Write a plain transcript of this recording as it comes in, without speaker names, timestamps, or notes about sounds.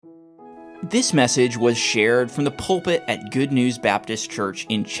This message was shared from the pulpit at Good News Baptist Church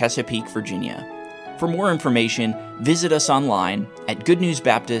in Chesapeake, Virginia. For more information, visit us online at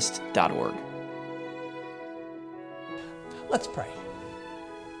goodnewsbaptist.org. Let's pray.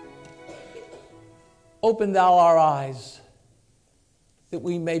 Open thou our eyes, that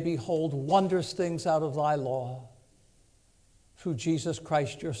we may behold wondrous things out of thy law. Through Jesus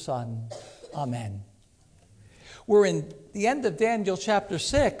Christ, your Son. Amen. We're in the end of Daniel chapter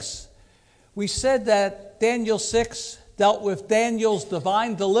 6. We said that Daniel 6 dealt with Daniel's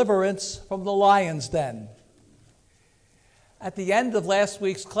divine deliverance from the lion's den. At the end of last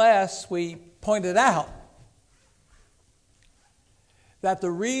week's class, we pointed out that the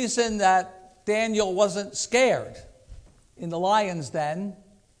reason that Daniel wasn't scared in the lion's den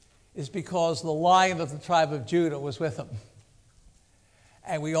is because the Lion of the tribe of Judah was with him.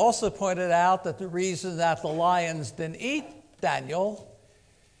 And we also pointed out that the reason that the lions didn't eat Daniel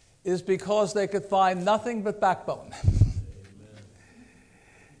is because they could find nothing but backbone.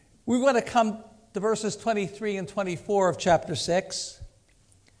 We want to come to verses 23 and 24 of chapter 6.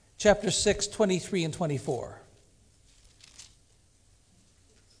 Chapter 6, 23 and 24.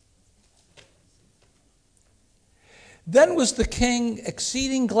 Then was the king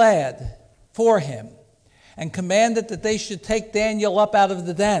exceeding glad for him, and commanded that they should take Daniel up out of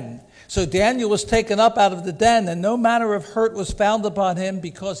the den. So Daniel was taken up out of the den, and no manner of hurt was found upon him,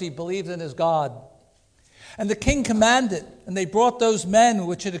 because he believed in his God. And the king commanded, and they brought those men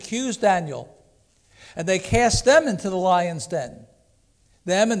which had accused Daniel, and they cast them into the lion's den,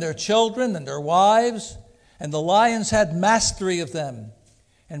 them and their children and their wives, and the lions had mastery of them,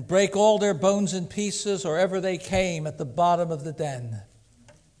 and brake all their bones in pieces, or ever they came at the bottom of the den.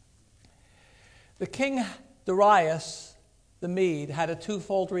 The king Darius the Mede had a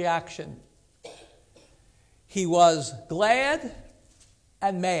twofold reaction. He was glad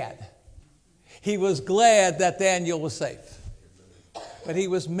and mad. He was glad that Daniel was safe. But he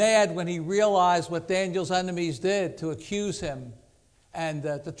was mad when he realized what Daniel's enemies did to accuse him and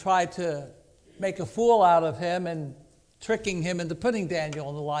to try to make a fool out of him and tricking him into putting Daniel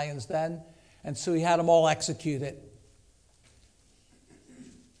in the lion's den. And so he had them all executed.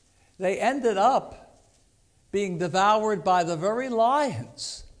 They ended up being devoured by the very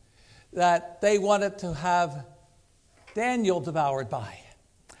lions that they wanted to have Daniel devoured by.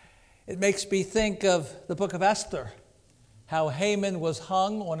 It makes me think of the book of Esther, how Haman was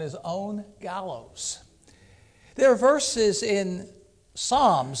hung on his own gallows. There are verses in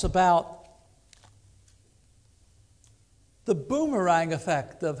Psalms about the boomerang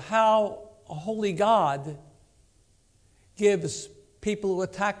effect of how a holy God gives people who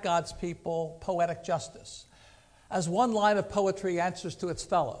attack God's people poetic justice. As one line of poetry answers to its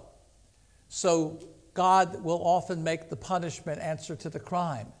fellow, so God will often make the punishment answer to the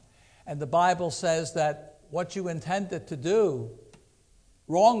crime. And the Bible says that what you intended to do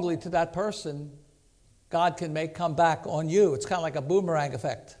wrongly to that person, God can make come back on you. It's kind of like a boomerang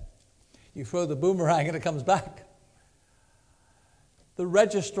effect. You throw the boomerang and it comes back. The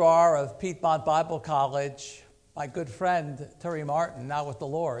registrar of Piedmont Bible College, my good friend Terry Martin, now with the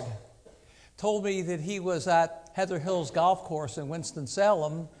Lord, told me that he was at Heather Hills Golf Course in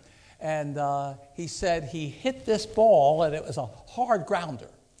Winston-Salem, and he said he hit this ball, and it was a hard grounder.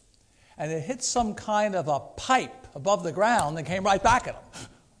 And it hit some kind of a pipe above the ground and came right back at him,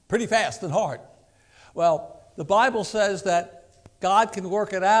 pretty fast and hard. Well, the Bible says that God can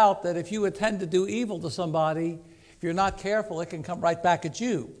work it out, that if you intend to do evil to somebody, if you're not careful, it can come right back at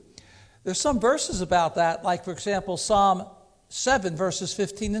you. There's some verses about that, like, for example, Psalm 7, verses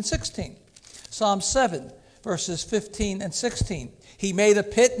 15 and 16. Psalm 7, verses 15 and 16. He made a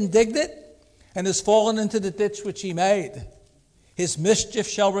pit and digged it, and has fallen into the ditch which he made. His mischief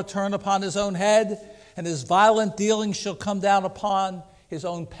shall return upon his own head, and his violent dealings shall come down upon his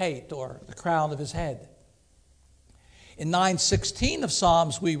own pate, or the crown of his head. In 9:16 of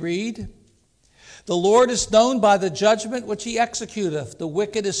Psalms we read, the Lord is known by the judgment which he executeth. The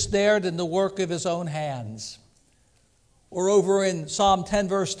wicked is snared in the work of his own hands. Or over in Psalm 10,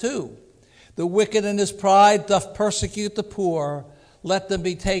 verse 2, the wicked in his pride doth persecute the poor. Let them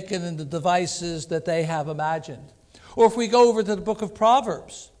be taken in the devices that they have imagined. Or if we go over to the book of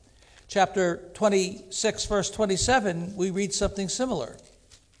Proverbs, chapter 26, verse 27, we read something similar.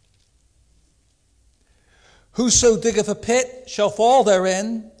 Whoso diggeth a pit shall fall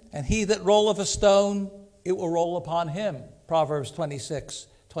therein, and he that rolleth a stone, it will roll upon him. Proverbs 26,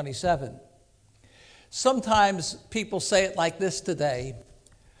 27. Sometimes people say it like this today: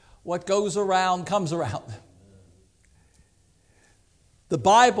 what goes around comes around. The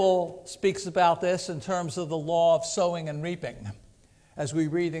Bible speaks about this in terms of the law of sowing and reaping. As we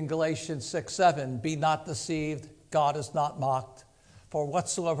read in Galatians 6:7, be not deceived, God is not mocked. For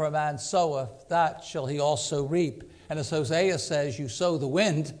whatsoever a man soweth, that shall he also reap. And as Hosea says, you sow the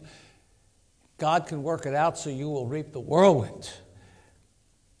wind, God can work it out so you will reap the whirlwind.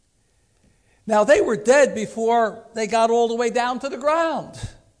 Now, they were dead before they got all the way down to the ground.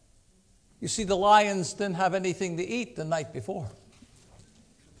 You see, the lions didn't have anything to eat the night before.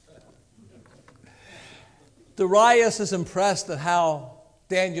 Darius is impressed at how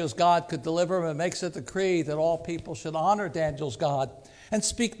Daniel's God could deliver him and makes a decree that all people should honor Daniel's God and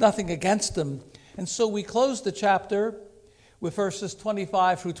speak nothing against him. And so we close the chapter with verses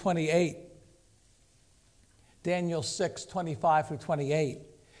 25 through 28. Daniel 6, 25 through 28.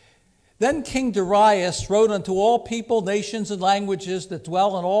 Then King Darius wrote unto all people, nations, and languages that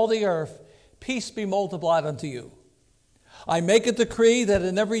dwell on all the earth, peace be multiplied unto you. I make a decree that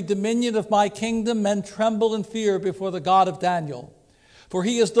in every dominion of my kingdom men tremble and fear before the God of Daniel. For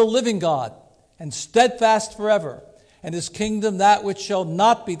he is the living God, and steadfast forever, and his kingdom that which shall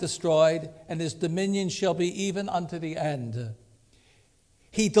not be destroyed, and his dominion shall be even unto the end.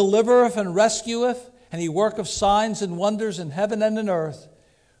 He delivereth and rescueth, and he worketh signs and wonders in heaven and in earth,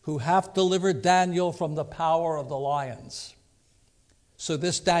 who hath delivered Daniel from the power of the lions. So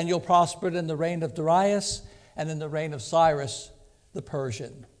this Daniel prospered in the reign of Darius and in the reign of Cyrus the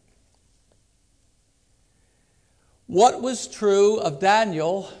Persian. What was true of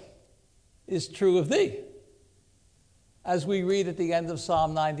Daniel is true of thee. As we read at the end of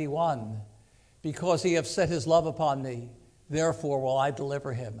Psalm 91, because he hath set his love upon me, therefore will I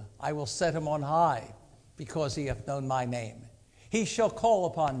deliver him. I will set him on high, because he hath known my name. He shall call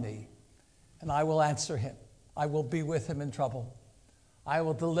upon me, and I will answer him. I will be with him in trouble. I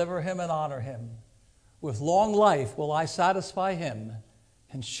will deliver him and honor him. With long life will I satisfy him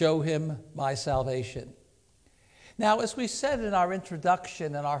and show him my salvation. Now, as we said in our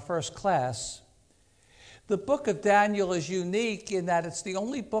introduction in our first class, the book of Daniel is unique in that it's the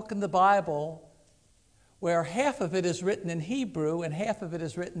only book in the Bible where half of it is written in Hebrew and half of it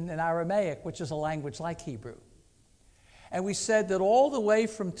is written in Aramaic, which is a language like Hebrew. And we said that all the way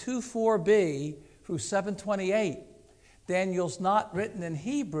from 2:4b through 728, Daniel's not written in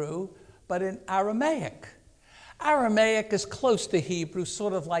Hebrew, but in Aramaic. Aramaic is close to Hebrew,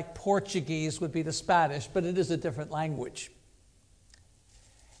 sort of like Portuguese would be to Spanish, but it is a different language.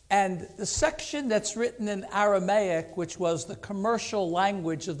 And the section that's written in Aramaic, which was the commercial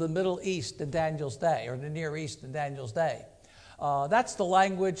language of the Middle East in Daniel's day, or the Near East in Daniel's day, that's the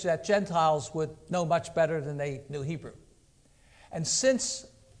language that Gentiles would know much better than they knew Hebrew. And since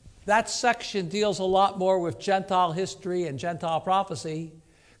that section deals a lot more with Gentile history and Gentile prophecy,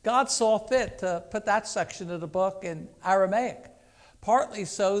 God saw fit to put that section of the book in Aramaic, partly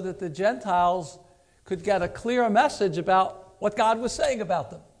so that the Gentiles could get a clear message about what God was saying about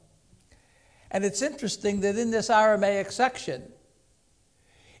them. And it's interesting that in this Aramaic section,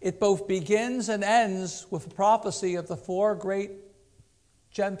 it both begins and ends with a prophecy of the four great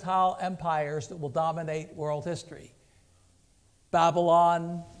Gentile empires that will dominate world history: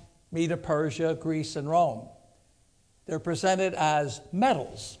 Babylon, Medo-Persia, Greece, and Rome. They're presented as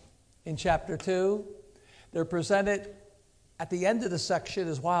metals in chapter 2. They're presented at the end of the section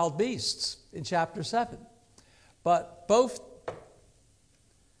as wild beasts in chapter 7. But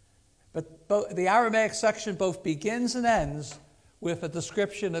the Aramaic section both begins and ends with a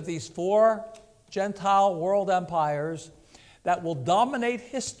description of these four Gentile world empires that will dominate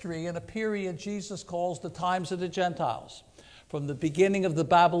history in a period Jesus calls the times of the Gentiles, from the beginning of the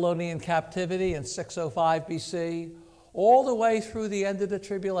Babylonian captivity in 605 BC, all the way through the end of the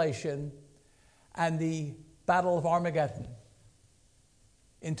tribulation and the Battle of Armageddon,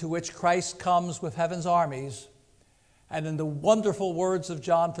 into which Christ comes with heaven's armies, and in the wonderful words of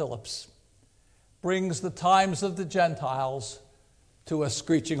John Phillips, brings the times of the Gentiles to a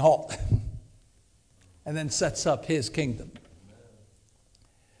screeching halt, and then sets up his kingdom.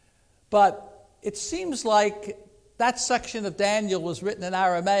 But it seems like that section of Daniel was written in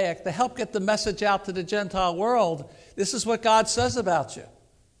Aramaic to help get the message out to the Gentile world. This is what God says about you.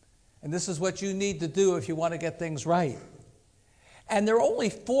 And this is what you need to do if you want to get things right. And there are only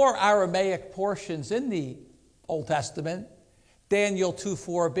 4 Aramaic portions in the Old Testament. Daniel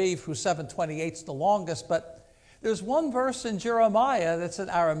 2:4b through 7:28 is the longest, but there's one verse in Jeremiah that's in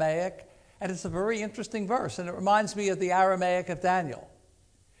Aramaic, and it's a very interesting verse, and it reminds me of the Aramaic of Daniel.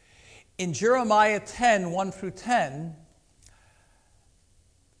 In Jeremiah 10:1 through 10,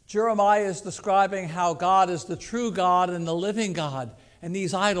 Jeremiah is describing how God is the true God and the living God, and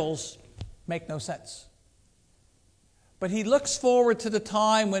these idols make no sense. But he looks forward to the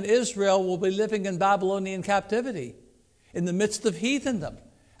time when Israel will be living in Babylonian captivity. in the midst of heathendom,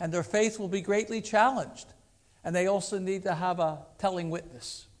 and their faith will be greatly challenged. And they also need to have a telling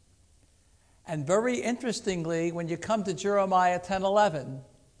witness. And very interestingly, when you come to Jeremiah 10:11,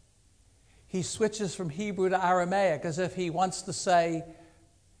 he switches from Hebrew to Aramaic as if he wants to say,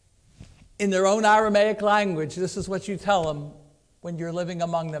 in their own Aramaic language, this is what you tell them when you're living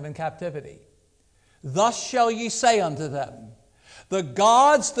among them in captivity. Thus shall ye say unto them, the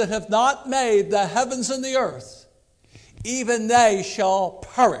gods that have not made the heavens and the earth, even they shall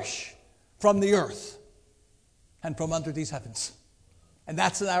perish from the earth and from under these heavens. And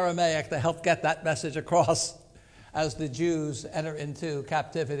that's in Aramaic to help get that message across as the Jews enter into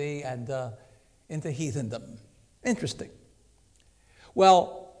captivity and into heathendom. Interesting.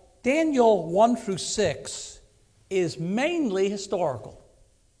 Well, Daniel 1 through 6 is mainly historical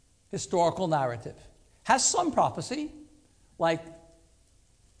narrative. Has some prophecy, like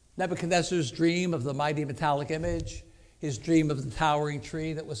Nebuchadnezzar's dream of the mighty metallic image, his dream of the towering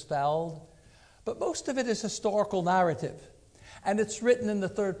tree that was felled. But most of it is historical narrative, and it's written in the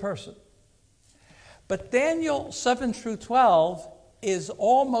third person. But Daniel 7 through 12 is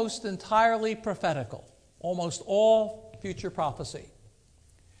almost entirely prophetical, almost all future prophecy.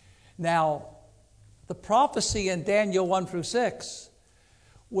 Now, the prophecy in Daniel 1 through 6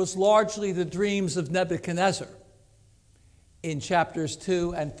 was largely the dreams of Nebuchadnezzar in chapters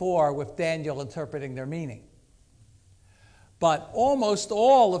 2 and 4, with Daniel interpreting their meaning. But almost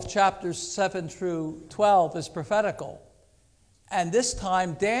all of chapters 7 through 12 is prophetical. And this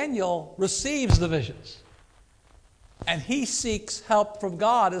time, Daniel receives the visions. And he seeks help from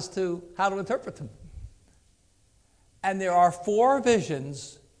God as to how to interpret them. And there are 4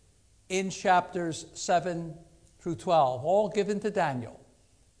 visions in chapters 7 through 12, all given to Daniel.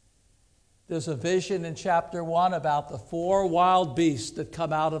 There's a vision in chapter 1 about the 4 wild beasts that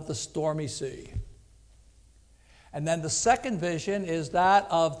come out of the stormy sea. And then the second vision is that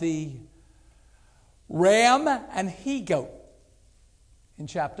of the ram and he-goat in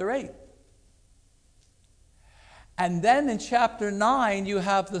chapter 8. And then in chapter 9, you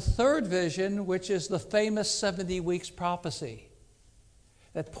have the third vision, which is the famous 70 weeks prophecy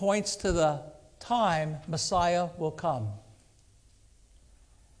that points to the time Messiah will come.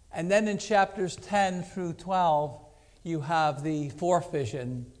 And then in chapters 10 through 12, you have the fourth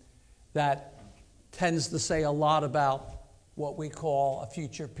vision that tends to say a lot about what we call a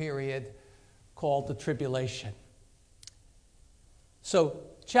future period called the tribulation. So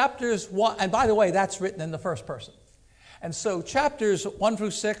chapters 1, and by the way, that's written in the first person. And so chapters 1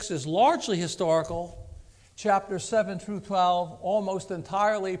 through 6 is largely historical. Chapters 7 through 12, almost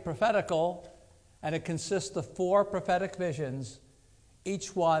entirely prophetical, and it consists of 4 prophetic visions,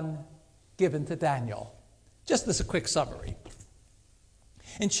 each one given to Daniel. Just as a quick summary.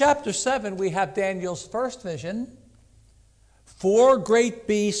 In chapter 7, we have Daniel's first vision, 4 great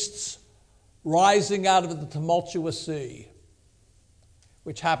beasts rising out of the tumultuous sea,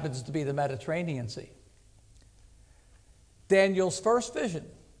 which happens to be the Mediterranean Sea. Daniel's first vision,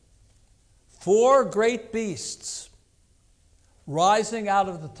 4 great beasts rising out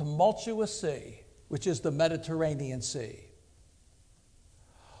of the tumultuous sea, which is the Mediterranean Sea.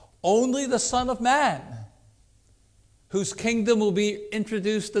 Only the Son of Man, whose kingdom will be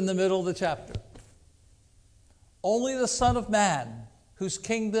introduced in the middle of the chapter. Only the Son of Man, whose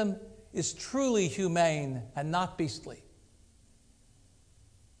kingdom is truly humane and not beastly.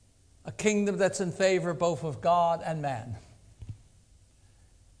 A kingdom that's in favor both of God and man.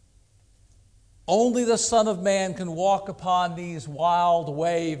 Only the Son of Man can walk upon these wild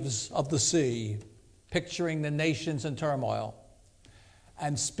waves of the sea, picturing the nations in turmoil,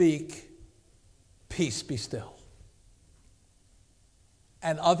 and speak, "Peace be still."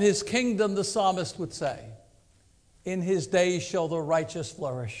 And of his kingdom, the psalmist would say, "In his days shall the righteous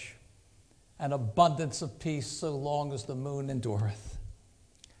flourish, and abundance of peace so long as the moon endureth."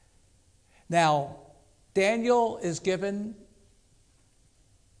 Now, Daniel is given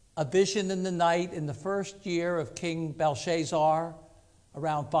a vision in the night in the first year of King Belshazzar,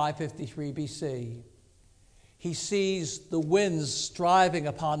 around 553 BC. He sees the winds striving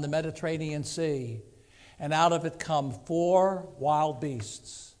upon the Mediterranean Sea, and out of it come 4 wild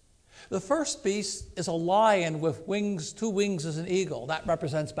beasts. The first beast is a lion with wings, 2 wings as an eagle. That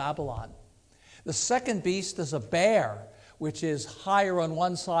represents Babylon. The second beast is a bear, which is higher on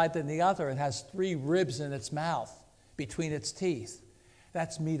one side than the other and has 3 ribs in its mouth between its teeth.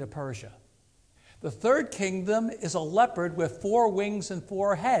 That's Medo-Persia. The third kingdom is a leopard with 4 wings and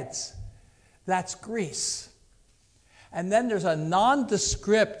 4 heads. That's Greece. And then there's a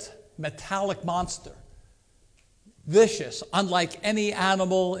nondescript metallic monster, vicious, unlike any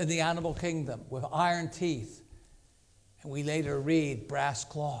animal in the animal kingdom, with iron teeth And we later read brass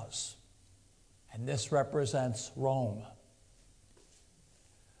claws. And this represents Rome.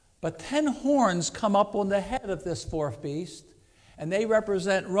 But 10 horns come up on the head of this fourth beast, and they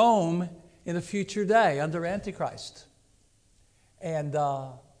represent Rome in a future day under Antichrist. And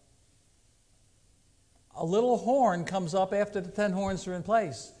a little horn comes up after the 10 horns are in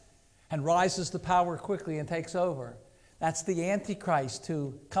place and rises to power quickly and takes over. That's the Antichrist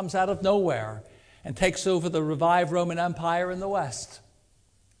who comes out of nowhere and takes over the revived Roman Empire in the West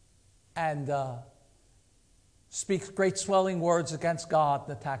and speaks great swelling words against God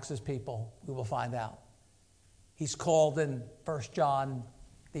and attacks his people. We will find out. He's called in 1 John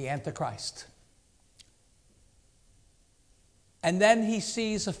the Antichrist. And then he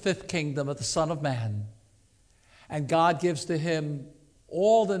sees a fifth kingdom of the Son of Man. And God gives to him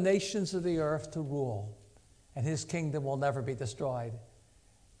all the nations of the earth to rule. And his kingdom will never be destroyed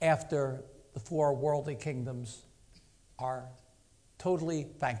after the four worldly kingdoms are totally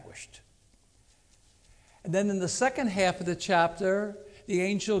vanquished. And then in the second half of the chapter, the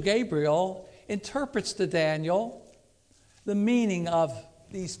angel Gabriel interprets to Daniel the meaning of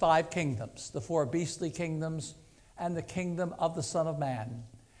these five kingdoms, the four beastly kingdoms and the kingdom of the Son of Man,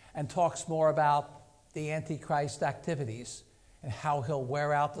 and talks more about the Antichrist activities and how he'll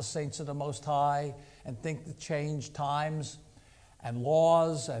wear out the saints of the Most High and think to change times and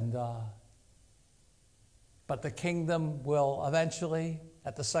laws. But the kingdom will eventually,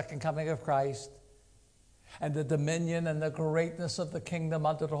 at the second coming of Christ, and the dominion and the greatness of the kingdom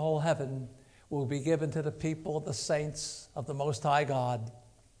under the whole heaven will be given to the people, the saints of the Most High God,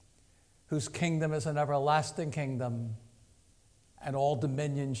 whose kingdom is an everlasting kingdom, and all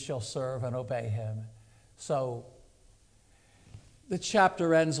dominions shall serve and obey him. So the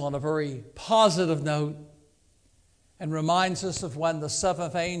chapter ends on a very positive note and reminds us of when the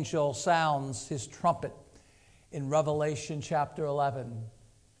seventh angel sounds his trumpet in Revelation chapter 11.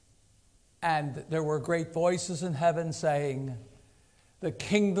 And there were great voices in heaven saying, "The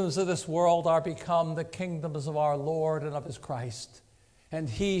kingdoms of this world are become the kingdoms of our Lord and of his Christ, and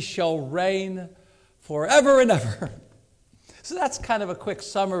he shall reign forever and ever." So that's kind of a quick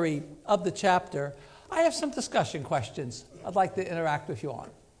summary of the chapter. I have some discussion questions I'd like to interact with you on.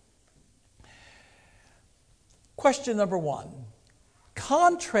 Question number 1.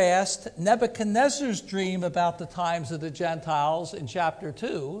 Contrast Nebuchadnezzar's dream about the times of the Gentiles in chapter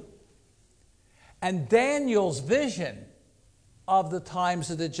 2 and Daniel's vision of the times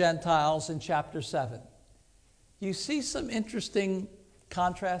of the Gentiles in chapter 7. You see some interesting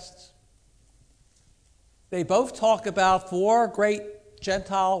contrasts? They both talk about 4 great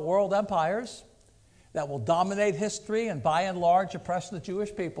Gentile world empires that will dominate history and by and large oppress the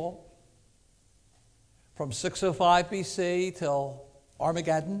Jewish people from 605 BC till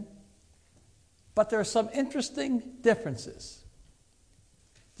Armageddon. But there are some interesting differences.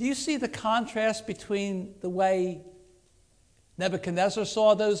 Do you see the contrast between the way Nebuchadnezzar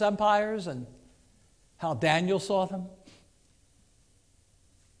saw those empires and how Daniel saw them?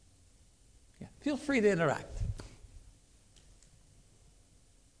 Yeah, feel free to interact.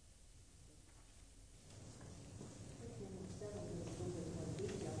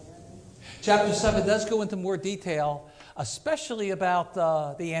 Chapter 7 does go into more detail, especially about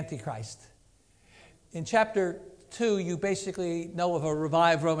the Antichrist. In chapter 2, you basically know of a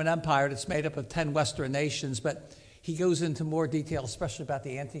revived Roman Empire that's made up of 10 Western nations, but he goes into more detail, especially about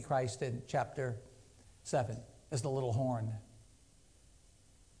the Antichrist in chapter 7 as the little horn.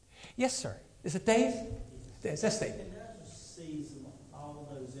 Yes, sir. Is it Dave? Is this Dave? Nebuchadnezzar sees all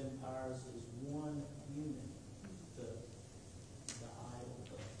those empires as one unit, the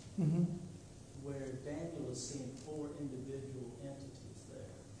idol, where Daniel is seeing 4 individual entities there.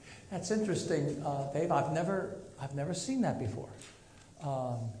 That's interesting, Dave. I've never seen that before.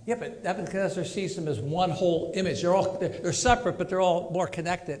 Yeah, but Nebuchadnezzar sees them as one whole image. They're separate, but they're all more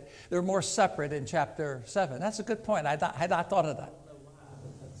connected. They're more separate in chapter 7. That's a good point. I had not thought of that.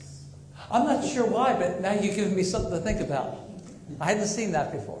 I'm not sure why, but now you've given me something to think about. I hadn't seen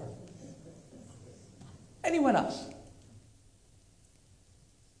that before. Anyone else?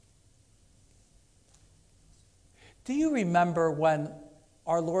 Do you remember when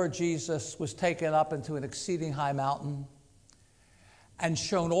our Lord Jesus was taken up into an exceeding high mountain and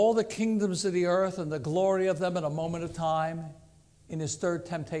shown all the kingdoms of the earth and the glory of them in a moment of time in his third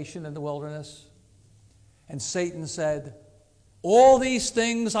temptation in the wilderness? And Satan said, "All these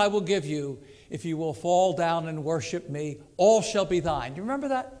things I will give you if you will fall down and worship me. All shall be thine." Do you remember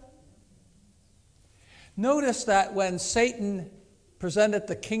that? Notice that when Satan presented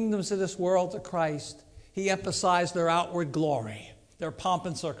the kingdoms of this world to Christ, he emphasized their outward glory, their pomp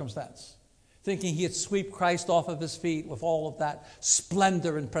and circumstance. thinking he'd sweep Christ off of his feet with all of that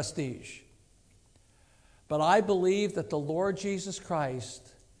splendor and prestige. But I believe that the Lord Jesus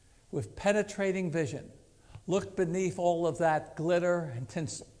Christ, with penetrating vision, looked beneath all of that glitter and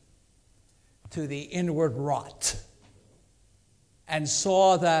tinsel to the inward rot and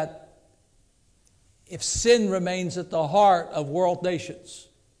saw that if sin remains at the heart of world nations,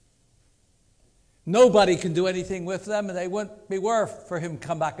 nobody can do anything with them, and they wouldn't be worth for him to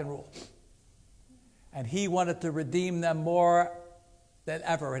come back and rule. And he wanted to redeem them more than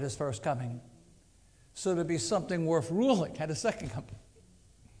ever at his first coming. So to be something worth ruling at his second coming.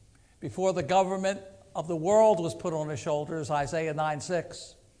 Before the government of the world was put on his shoulders, Isaiah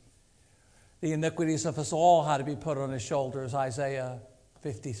 9:6. The iniquities of us all had to be put on his shoulders, Isaiah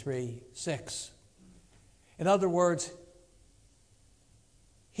 53:6. In other words,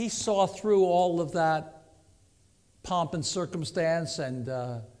 he saw through all of that pomp and circumstance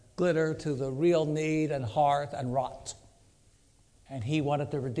and glitter to the real need and heart and rot. And he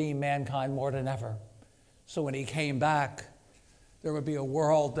wanted to redeem mankind more than ever. So when he came back, there would be a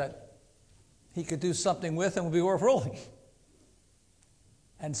world that he could do something with and would be worth ruling.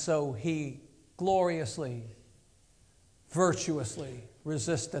 And so he gloriously, virtuously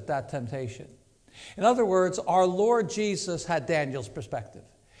resisted that temptation. In other words, our Lord Jesus had Daniel's perspective.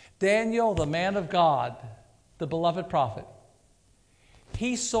 Daniel, the man of God, the beloved prophet,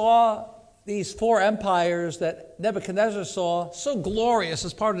 he saw these four empires that Nebuchadnezzar saw so glorious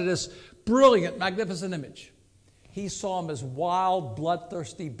as part of this brilliant, magnificent image. He saw them as wild,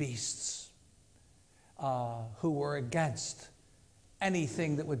 bloodthirsty beasts who were against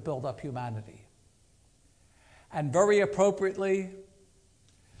anything that would build up humanity. And very appropriately,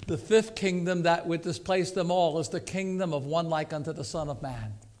 the fifth kingdom that would displace them all is the kingdom of one like unto the Son of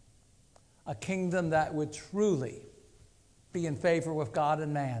Man. A kingdom that would truly be in favor with God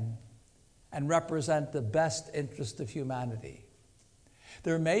and man and represent the best interest of humanity.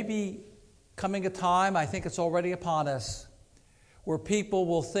 There may be coming a time, I think it's already upon us, where people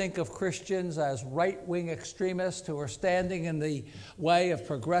will think of Christians as right-wing extremists who are standing in the way of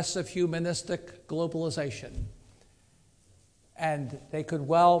progressive humanistic globalization. And they could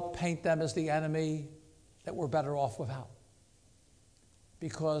well paint them as the enemy that we're better off without,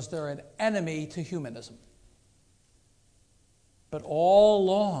 because they're an enemy to humanism. But all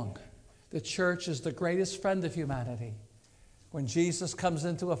along, the church is the greatest friend of humanity. When Jesus comes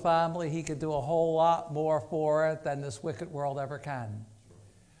into a family, he could do a whole lot more for it than this wicked world ever can.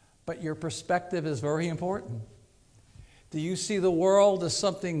 But your perspective is very important. Do you see the world as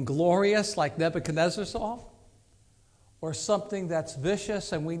something glorious like Nebuchadnezzar saw? Or something that's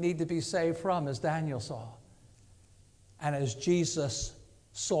vicious and we need to be saved from, as Daniel saw? And as Jesus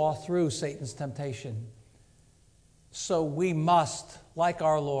saw through Satan's temptation. So we must, like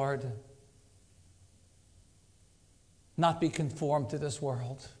our Lord, not be conformed to this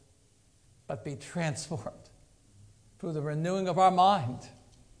world, but be transformed through the renewing of our mind,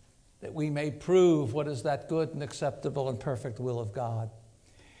 that we may prove what is that good and acceptable and perfect will of God.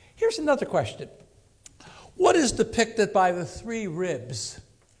 Here's another question. What is depicted by the three ribs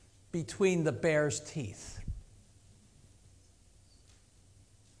between the bear's teeth?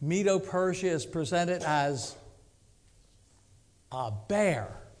 Medo-Persia is presented as a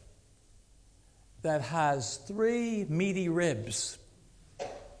bear that has three meaty ribs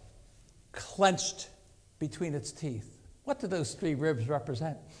clenched between its teeth. What do those three ribs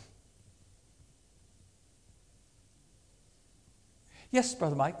represent? Yes,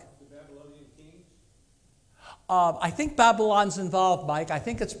 Brother Mike? The Babylonian kings? I think Babylon's involved, Mike. I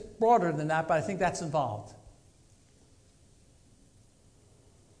think it's broader than that, but I think that's involved.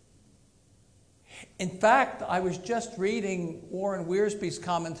 In fact, I was just reading Warren Wiersbe's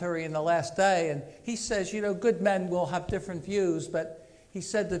commentary in the last day, and he says, good men will have different views, but he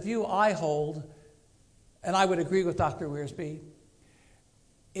said the view I hold, and I would agree with Dr. Wiersbe,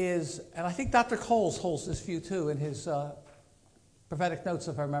 is, and I think Dr. Coles holds this view too in his prophetic notes,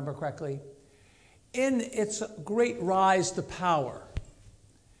 if I remember correctly, in its great rise to power,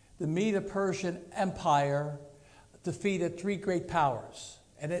 the Medo-Persian Empire defeated three great powers.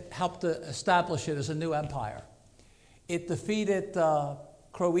 And it helped to establish it as a new empire. It defeated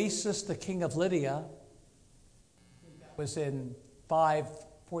Croesus, the king of Lydia. That was in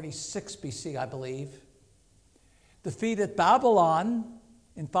 546 BC, I believe. Defeated Babylon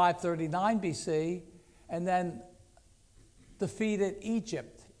in 539 BC. And then defeated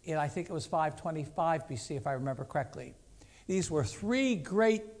Egypt in, I think it was 525 BC, if I remember correctly. These were three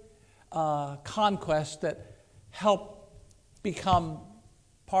great conquests that helped become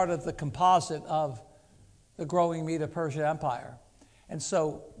part of the composite of the growing Medo-Persian Empire. And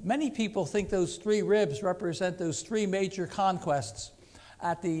so many people think those 3 ribs represent those 3 major conquests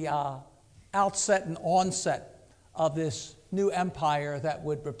at the outset and onset of this new empire that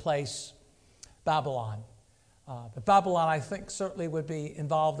would replace Babylon. But Babylon, I think, certainly would be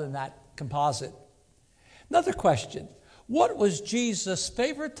involved in that composite. Another question. What was Jesus'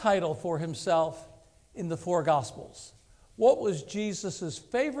 favorite title for himself in the 4 Gospels? What was Jesus'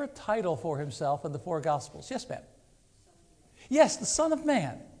 favorite title for himself in the 4 Gospels? Yes, ma'am. Yes, the Son of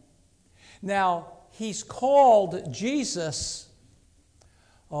Man. Now, he's called Jesus,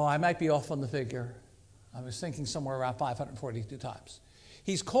 I might be off on the figure. I was thinking somewhere around 542 times.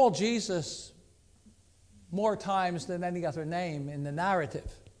 He's called Jesus more times than any other name in the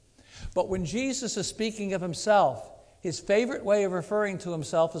narrative. But when Jesus is speaking of himself, his favorite way of referring to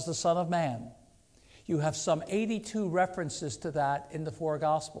himself is the Son of Man. You have some 82 references to that in the 4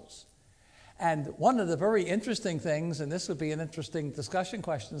 Gospels. And one of the very interesting things, and this would be an interesting discussion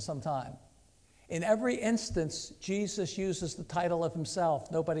question sometime, in every instance, Jesus uses the title of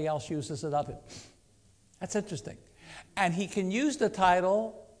himself. Nobody else uses it of him. That's interesting. And he can use the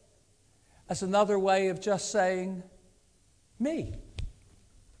title as another way of just saying, me.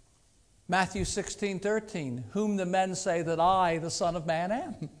 Matthew 16:13, whom the men say that I, the Son of Man,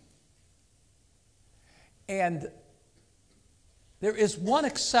 am. And there is one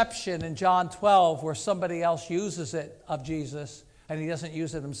exception in John 12 where somebody else uses it of Jesus, and he doesn't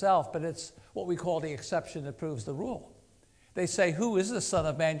use it himself, but it's what we call the exception that proves the rule. They say, who is the Son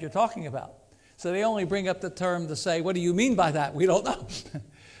of Man you're talking about? So they only bring up the term to say, what do you mean by that? We don't know.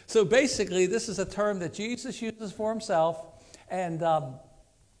 So basically, this is a term that Jesus uses for himself, and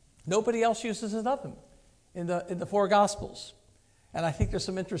nobody else uses it of him in the 4 Gospels. And I think there's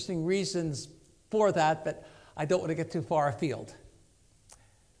some interesting reasons for that, but I don't want to get too far afield.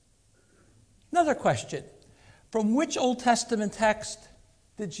 Another question. From which Old Testament text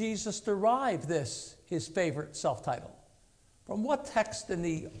did Jesus derive this, his favorite self-title? From what text in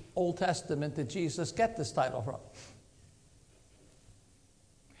the Old Testament did Jesus get this title from?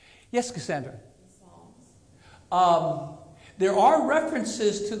 Yes, Cassandra? Psalms. There are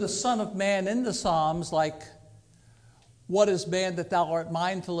references to the Son of Man in the Psalms, like, what is man that thou art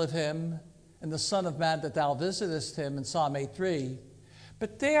mindful of him, and the Son of Man that thou visitest him in Psalm 8:3.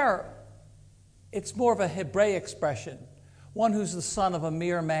 But there, it's more of a Hebraic expression, one who's the son of a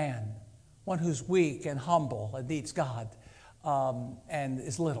mere man, one who's weak and humble and needs God and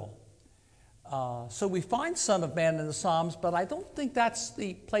is little. So we find Son of Man in the Psalms, but I don't think that's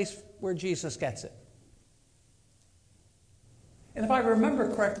the place where Jesus gets it. And if I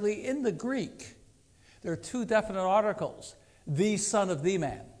remember correctly, in the Greek, there are 2 definite articles, the Son of the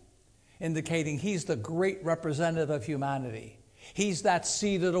Man, indicating he's the great representative of humanity. He's that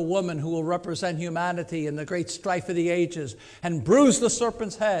seed of a woman who will represent humanity in the great strife of the ages and bruise the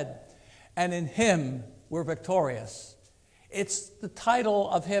serpent's head. And in him, we're victorious. It's the title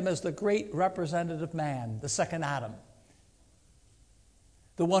of him as the great representative man, the second Adam,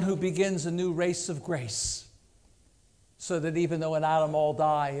 the one who begins a new race of grace, so that even though in Adam all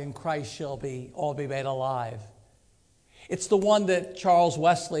die, in Christ shall all be made alive. It's the one that Charles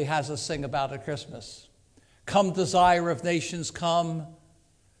Wesley has us sing about at Christmas. Come, desire of nations, come.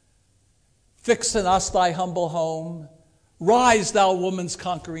 Fix in us thy humble home. Rise, thou woman's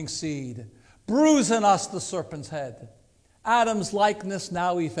conquering seed. Bruise in us the serpent's head. Adam's likeness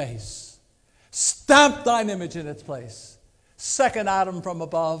now efface. Stamp thine image in its place. Second Adam from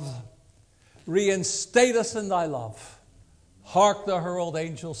above. Reinstate us in thy love. Hark the herald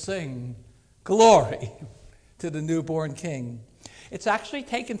angels sing. Glory to the newborn King. It's actually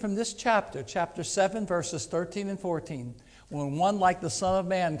taken from this chapter, chapter 7, verses 13 and 14, when one like the Son of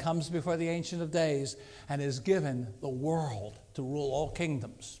Man comes before the Ancient of Days and is given the world to rule all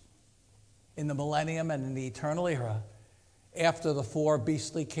kingdoms in the millennium and in the eternal era after the 4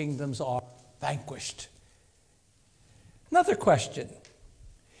 beastly kingdoms are vanquished. Another question.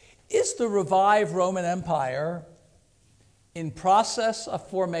 Is the revived Roman Empire in process of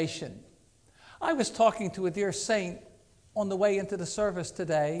formation? I was talking to a dear saint on the way into the service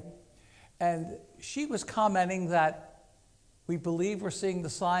today, and she was commenting that we believe we're seeing the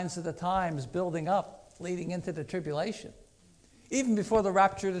signs of the times building up, leading into the tribulation, even before the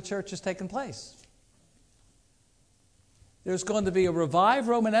rapture of the church has taken place. There's going to be a revived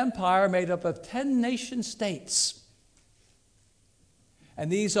Roman Empire made up of 10 nation states.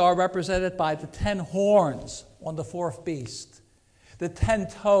 And these are represented by the 10 horns on the 4th beast, the 10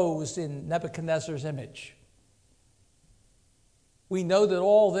 toes in Nebuchadnezzar's image. We know that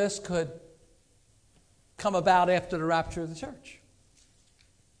all this could come about after the rapture of the church.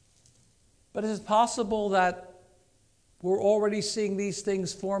 But is it possible that We're already seeing these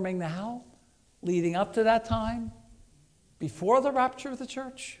things forming now, leading up to that time, before the rapture of the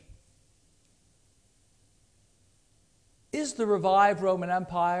church. Is the revived Roman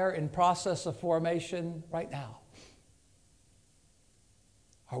Empire in process of formation right now?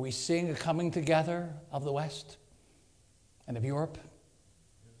 Are we seeing a coming together of the West and of Europe?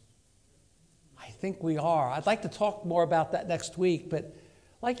 I think we are. I'd like to talk more about that next week, but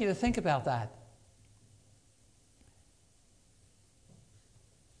I'd like you to think about that.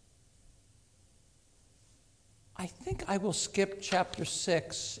 I think I will skip chapter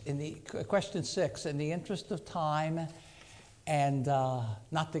 6, question 6, in the interest of time and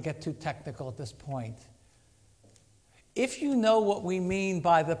not to get too technical at this point. If you know what we mean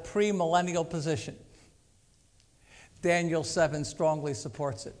by the premillennial position, Daniel 7 strongly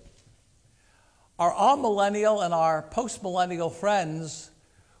supports it. Our amillennial and our postmillennial friends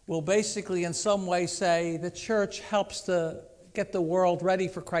will basically in some way say the church helps to get the world ready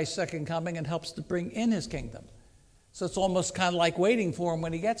for Christ's second coming and helps to bring in his kingdom. So it's almost kind of like waiting for him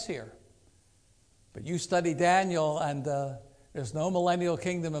when he gets here. But you study Daniel, and there's no millennial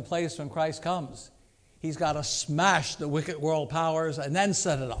kingdom in place when Christ comes. He's got to smash the wicked world powers and then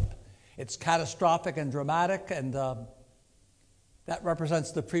set it up. It's catastrophic and dramatic, and that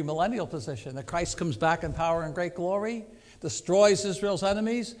represents the premillennial position, that Christ comes back in power and great glory, destroys Israel's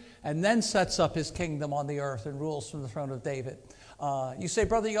enemies, and then sets up his kingdom on the earth and rules from the throne of David. You say,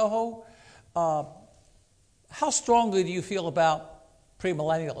 Brother Yoho, how strongly do you feel about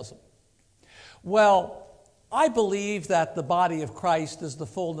premillennialism? Well, I believe that the body of Christ is the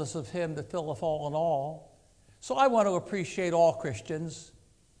fullness of him that filleth all in all. So I want to appreciate all Christians,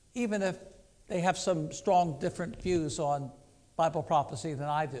 even if they have some strong different views on Bible prophecy than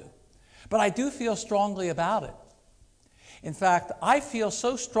I do. But I do feel strongly about it. In fact, I feel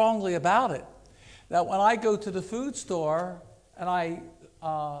so strongly about it that when I go to the food store and I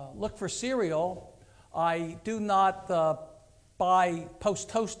look for cereal, I do not buy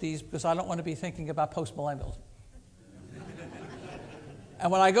post-toasties because I don't want to be thinking about post-millennialism.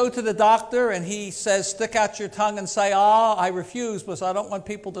 And when I go to the doctor and he says, stick out your tongue and say, I refuse because I don't want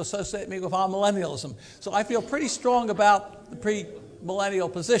people to associate me with amillennialism. So I feel pretty strong about the pre-millennial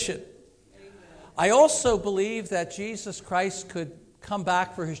position. I also believe that Jesus Christ could come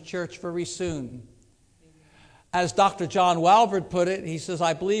back for his church very soon. As Dr. John Walvoord put it, he says,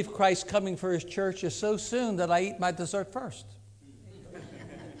 I believe Christ coming for his church is so soon that I eat my dessert first.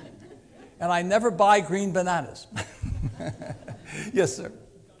 And I never buy green bananas. Yes, sir.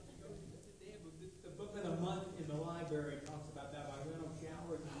 The book of the month in the library talks about that by Randall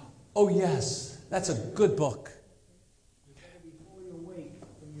Showers. Oh, yes. That's a good book. You gotta be fully awake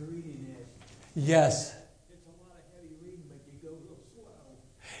when you're reading it. Yes. It's a lot of heavy reading, but you go real slow.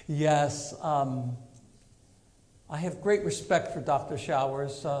 Yes. I have great respect for Dr.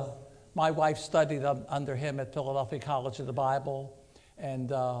 Showers. My wife studied under him at Philadelphia College of the Bible,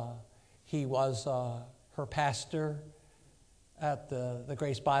 and he was her pastor at the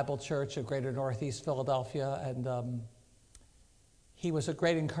Grace Bible Church of Greater Northeast Philadelphia, and he was a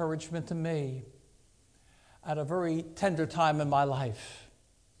great encouragement to me at a very tender time in my life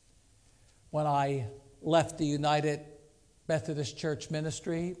when I left the United Methodist Church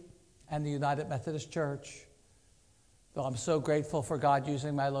ministry and the United Methodist Church. Though I'm so grateful for God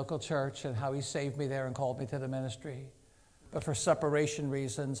using my local church and how he saved me there and called me to the ministry. But for separation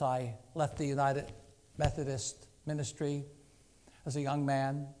reasons, I left the United Methodist ministry as a young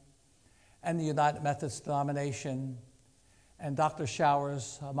man and the United Methodist denomination. And Dr.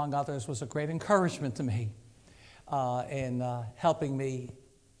 Showers, among others, was a great encouragement to me in helping me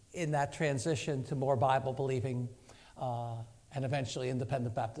in that transition to more Bible-believing and eventually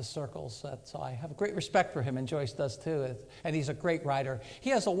independent Baptist circles. So I have great respect for him, and Joyce does too. And he's a great writer. He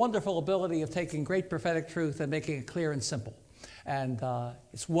has a wonderful ability of taking great prophetic truth and making it clear and simple. And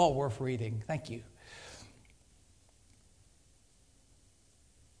it's well worth reading. Thank you.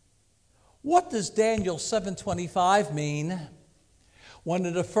 What does Daniel 7:25 mean when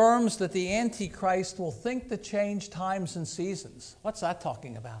it affirms that the Antichrist will think to change times and seasons? What's that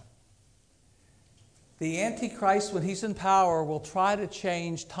talking about? The Antichrist, when he's in power, will try to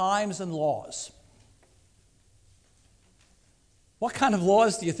change times and laws. What kind of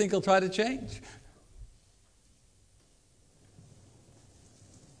laws do you think he'll try to change?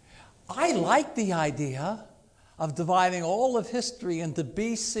 I like the idea of dividing all of history into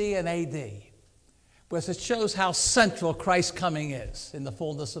BC and AD, because it shows how central Christ's coming is in the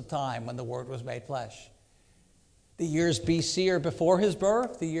fullness of time when the Word was made flesh. The years BC are before his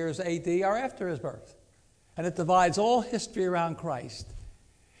birth, the years AD are after his birth. And it divides all history around Christ.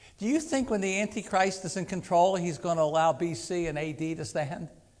 Do you think when the Antichrist is in control, he's going to allow BC and AD to stand?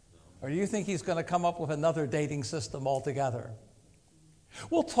 Or do you think he's going to come up with another dating system altogether?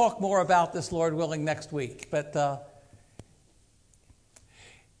 We'll talk more about this, Lord willing, next week. But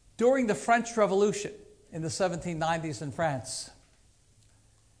during the French Revolution in the 1790s in France,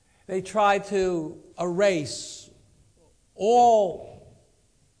 they tried to erase all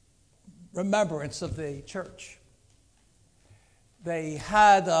remembrance of the church. They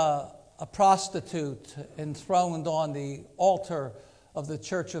had a prostitute enthroned on the altar of the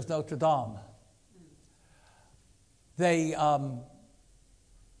Church of Notre Dame. They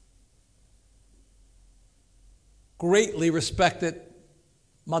greatly respected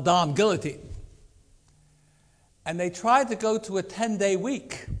Madame Guillotine. And they tried to go to a 10-day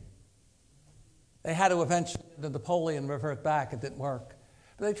week. They had to eventually, Napoleon revert back. It didn't work.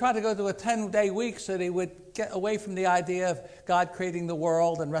 But they tried to go to a 10-day week so they would get away from the idea of God creating the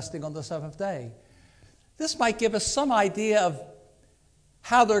world and resting on the seventh day. This might give us some idea of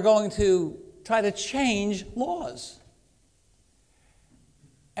how they're going to try to change laws.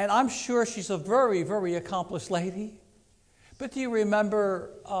 And I'm sure she's a very, very accomplished lady. But do you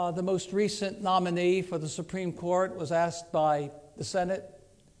remember the most recent nominee for the Supreme Court was asked by the Senate,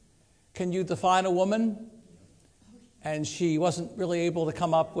 can you define a woman? And she wasn't really able to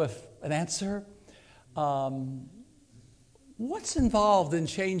come up with an answer. What's involved in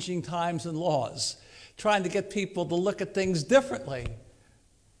changing times and laws? Trying to get people to look at things differently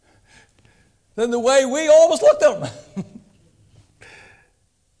than the way we always looked at them.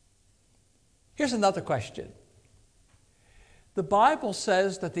 Here's another question. The Bible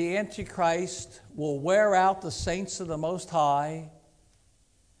says that the Antichrist will wear out the saints of the Most High,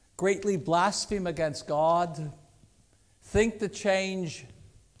 greatly blaspheme against God, think to change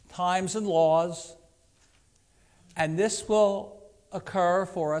times and laws, and this will occur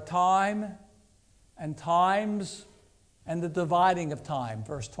for a time and times and the dividing of time,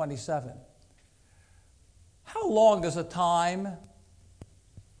 verse 27. How long is a time,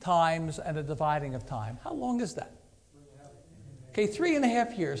 times, and a dividing of time? How long is that? Okay,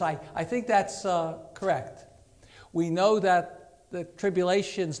 3.5 years. I think that's correct. We know that the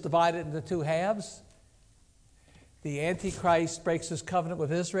tribulation's divided into two halves. The Antichrist breaks his covenant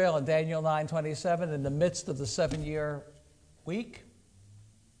with Israel in Daniel 9:27 in the midst of the 7-year week.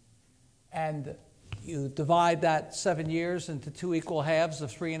 And you divide that 7 years into two equal halves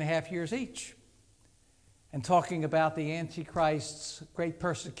of 3.5 years each. And talking about the Antichrist's great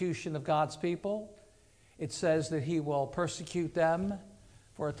persecution of God's people, it says that he will persecute them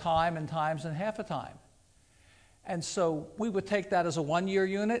for a time and times and half a time. And so we would take that as a 1-year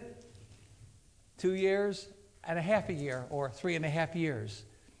unit, 2 years, and a half a year, or 3.5 years.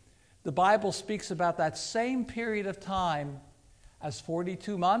 The Bible speaks about that same period of time as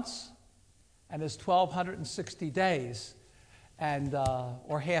 42 months and as 1,260 days, and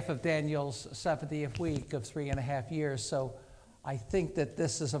or half of Daniel's 70th week of 3.5 years. So I think that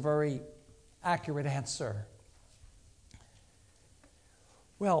this is a very accurate answer.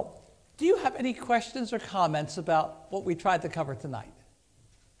 Well, do you have any questions or comments about what we tried to cover tonight?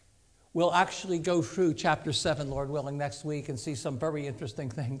 We'll actually go through chapter 7, Lord willing, next week and see some very interesting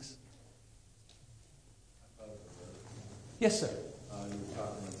things. Yes, sir. You were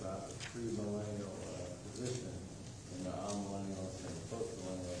talking about the premillennial position and the amillennials and the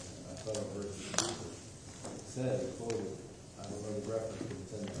postmillennials. And I thought of verse that Jesus said, quoted, I don't know the reference, but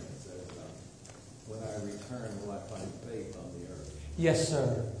it's in there. It says, when I return, will I find faith on the earth? Yes,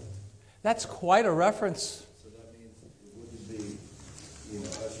 sir. That's quite a reference. So that means it wouldn't be,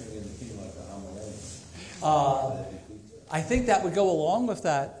 ushering in the kingdom like the amillennials. I think that would go along with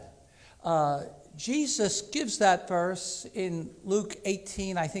that. Jesus gives that verse in Luke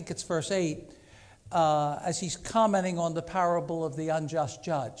 18, I think it's verse 8, as he's commenting on the parable of the unjust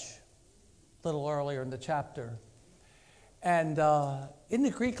judge, a little earlier in the chapter. And in the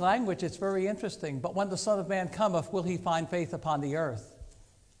Greek language, it's very interesting. But when the Son of Man cometh, will he find faith upon the earth?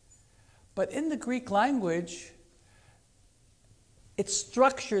 But in the Greek language, it's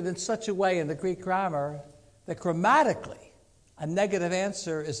structured in such a way in the Greek grammar that grammatically a negative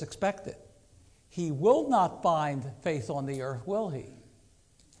answer is expected. He will not find faith on the earth, will he?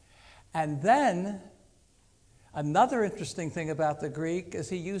 And then another interesting thing about the Greek is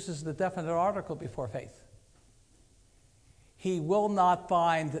he uses the definite article before faith. He will not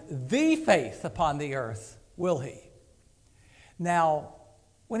find the faith upon the earth, will he? Now,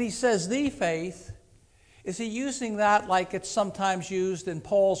 when he says the faith, is he using that like it's sometimes used in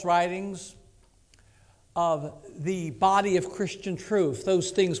Paul's writings of the body of Christian truth,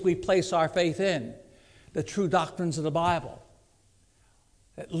 those things we place our faith in, the true doctrines of the Bible?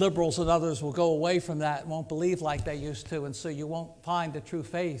 Liberals and others will go away from that and won't believe like they used to, and so you won't find the true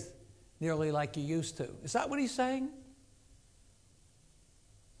faith nearly like you used to. Is that what he's saying?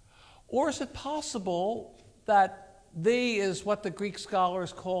 Or is it possible that "the" is what the Greek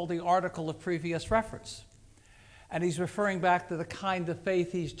scholars call the article of previous reference, and he's referring back to the kind of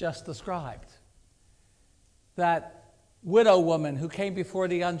faith he's just described? That widow woman who came before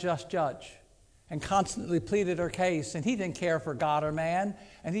the unjust judge and constantly pleaded her case, and he didn't care for God or man,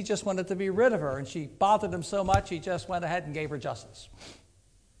 and he just wanted to be rid of her, and she bothered him so much he just went ahead and gave her justice.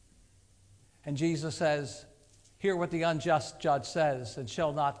 And Jesus says, "Hear what the unjust judge says, and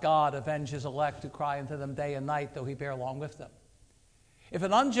shall not God avenge his elect who cry unto them day and night, though he bear long with them?" If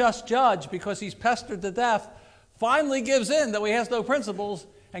an unjust judge, because he's pestered to death, finally gives in, though he has no principles,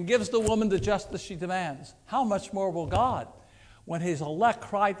 and gives the woman the justice she demands, how much more will God, when his elect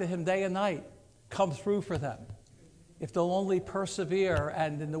cry to him day and night, come through for them, if they'll only persevere,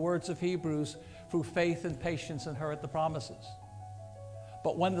 and in the words of Hebrews, through faith and patience inherit the promises?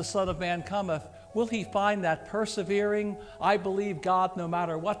 But when the Son of Man cometh, will he find that persevering, I believe God no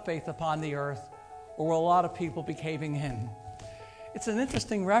matter what faith upon the earth, or will a lot of people be caving in? It's an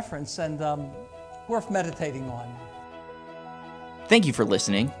interesting reference and worth meditating on. Thank you for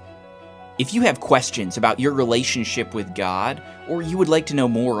listening. If you have questions about your relationship with God, or you would like to know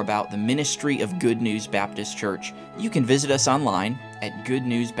more about the ministry of Good News Baptist Church, you can visit us online at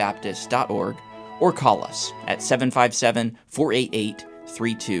goodnewsbaptist.org or call us at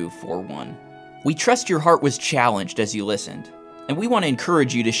 757-488-3241. We trust your heart was challenged as you listened, and we want to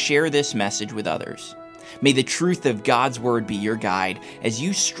encourage you to share this message with others. May the truth of God's Word be your guide as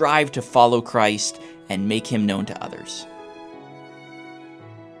you strive to follow Christ and make Him known to others.